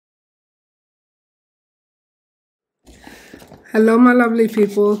Hello, my lovely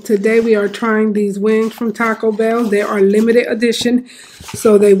people. Today we are trying these wings from Taco Bell. They are limited edition,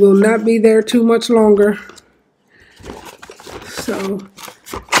 so they will not be there too much longer. So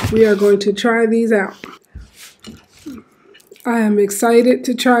we are going to try these out. I am excited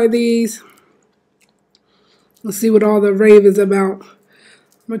to try these. Let's see what all the rave is about.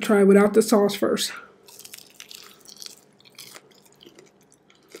 I'm going to try without the sauce first.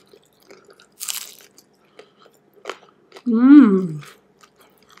 Mmm.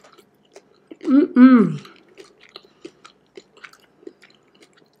 Mm-mm.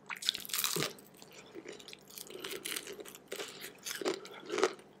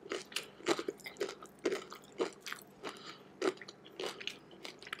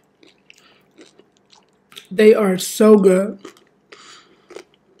 They are so good.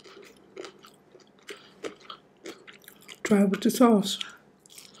 Try it with the sauce.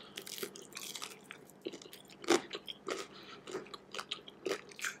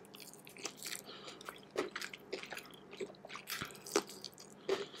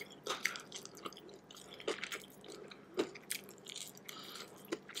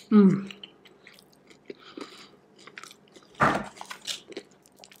 Mmm.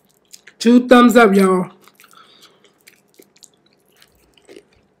 2 thumbs up, y'all.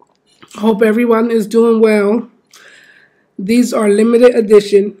 Hope everyone is doing well. These are limited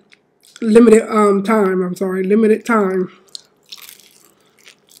edition, limited time.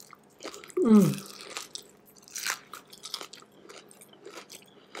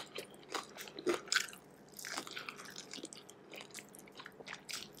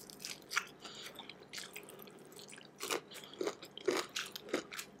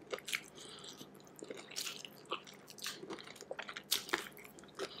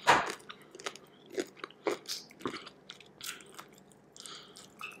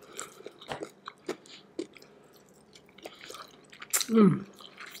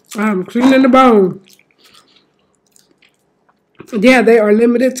 I'm cleaning the bone. Yeah, they are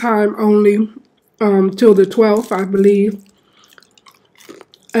limited time only till the 12th, I believe.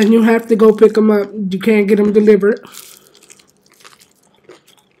 And you have to go pick them up. You can't get them delivered.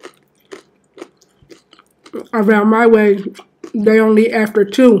 Around my way, they only after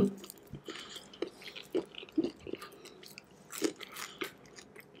 2.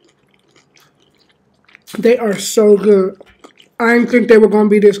 They are so good. I didn't think they were going to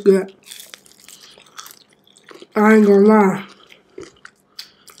be this good. I ain't gonna lie.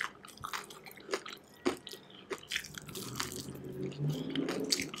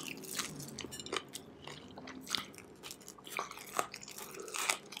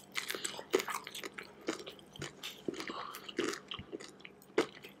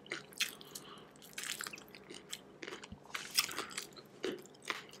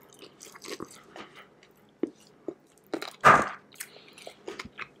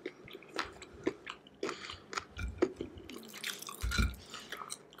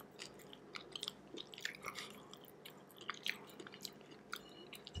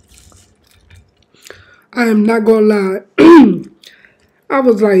 I am not gonna lie. I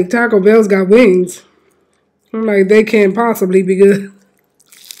was like, Taco Bell's got wings. I'm like, they can't possibly be good.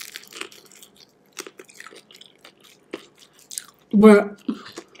 But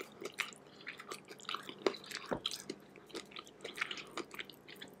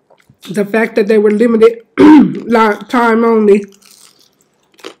the fact that they were limited time only,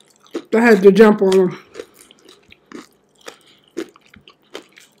 I had to jump on them.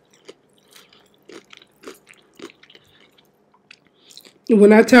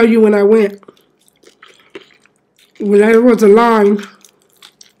 When I tell you when I went, when there was a line,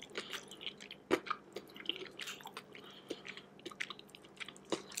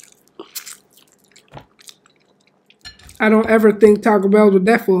 I don't ever think Taco Bell was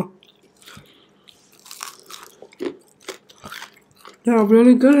that full. They're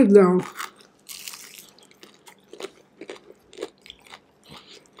really good though.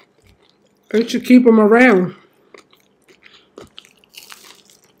 They should keep them around.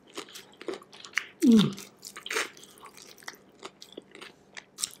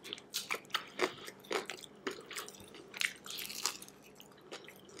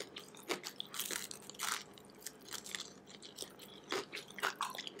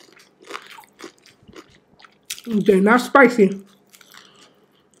 They're not spicy.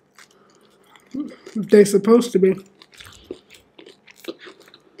 They're supposed to be.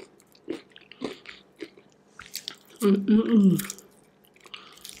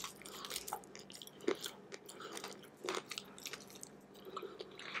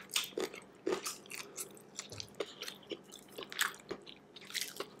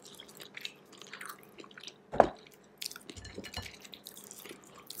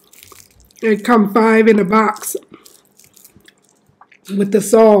 It come 5 in a box with the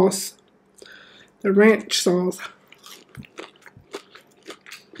sauce, the ranch sauce.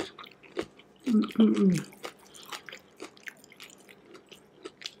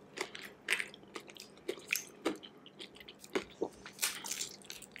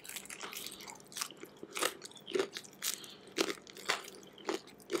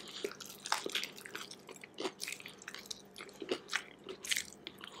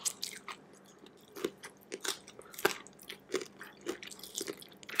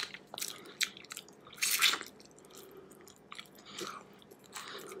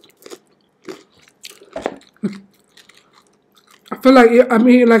 I feel like I'm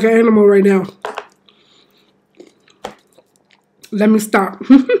eating like an animal right now. Let me stop. But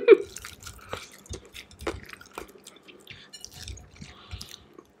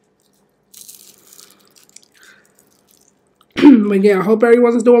yeah, I hope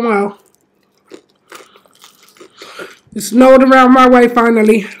everyone's doing well. It snowed around my way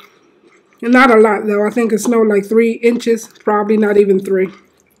finally. Not a lot though. I think it snowed like 3 inches. Probably not even 3.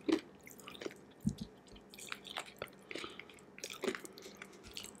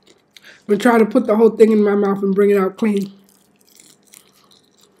 I'm trying to put the whole thing in my mouth and bring it out clean.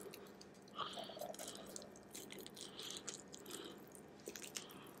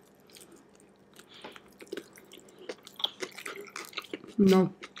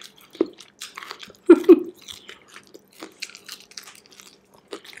 No.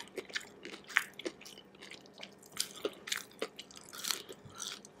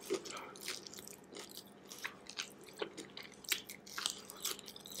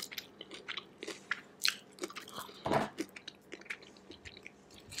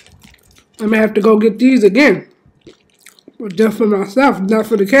 I'm gonna have to go get these again. Just for myself, not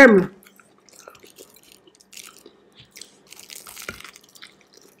for the camera.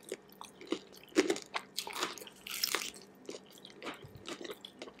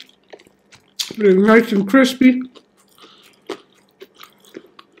 They're nice and crispy.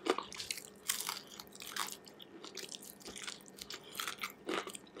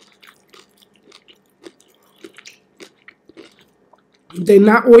 They're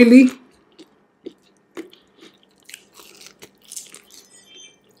not oily.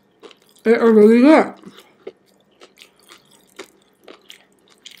 They are really good.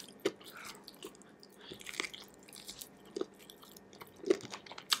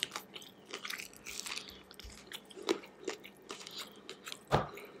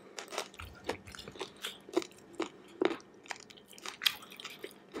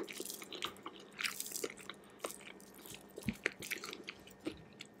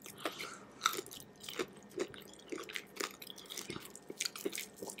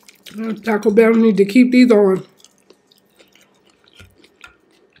 Taco Bell need to keep these on.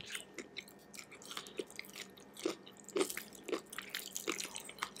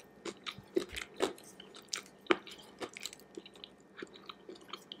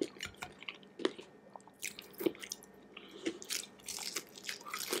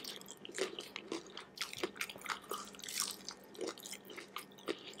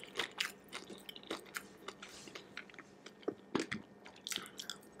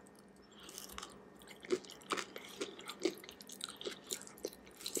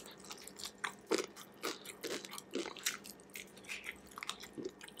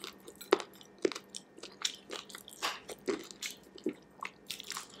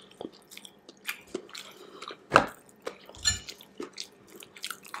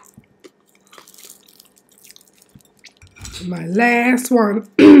 My last one.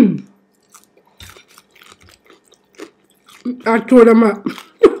 I tore them up.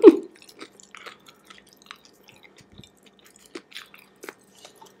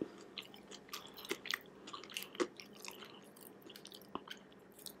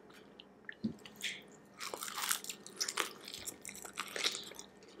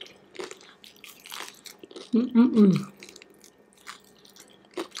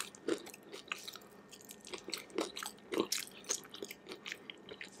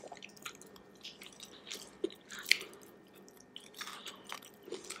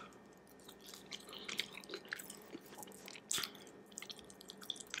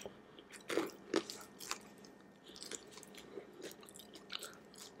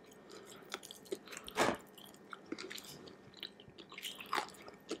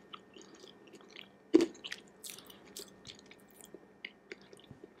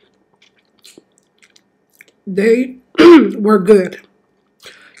 They were good.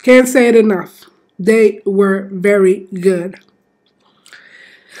 Can't say it enough. They were very good.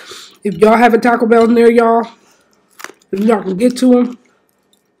 If y'all have a Taco Bell near y'all, if y'all can get to them,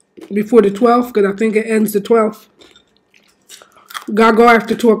 before the 12th, because I think it ends the 12th. Gotta go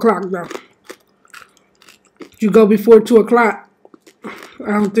after 2 o'clock though. You go before 2 o'clock,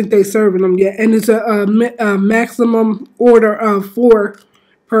 I don't think they serving them yet. And it's a maximum order of 4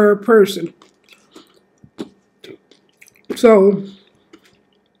 per person. So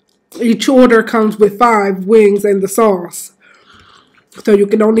each order comes with 5 wings and the sauce. So you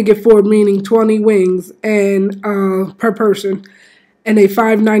can only get 4, meaning 20 wings and per person, and a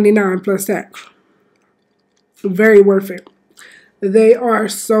 $5.99 plus tax. Very worth it. They are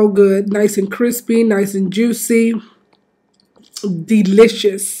so good, nice and crispy, nice and juicy,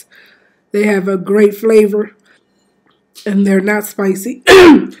 delicious. They have a great flavor, and they're not spicy.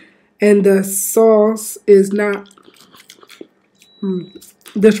 And the sauce is not.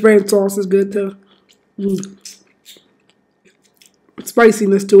 This red sauce is good too.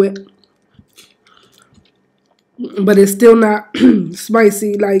 Spiciness to it, but it's still not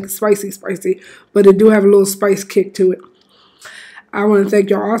spicy, like spicy, but it do have a little spice kick to it. I want to thank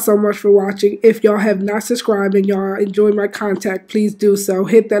y'all all so much for watching. If y'all have not subscribed and y'all enjoy my content, please do so.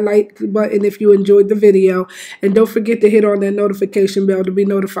 Hit that like button if you enjoyed the video, and don't forget to hit on that notification bell to be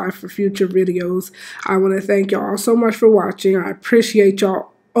notified for future videos. I want to thank y'all all so much for watching. I appreciate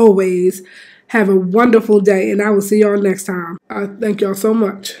y'all always. Have a wonderful day, and I will see y'all next time. Thank y'all so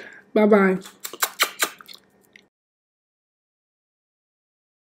much. Bye-bye.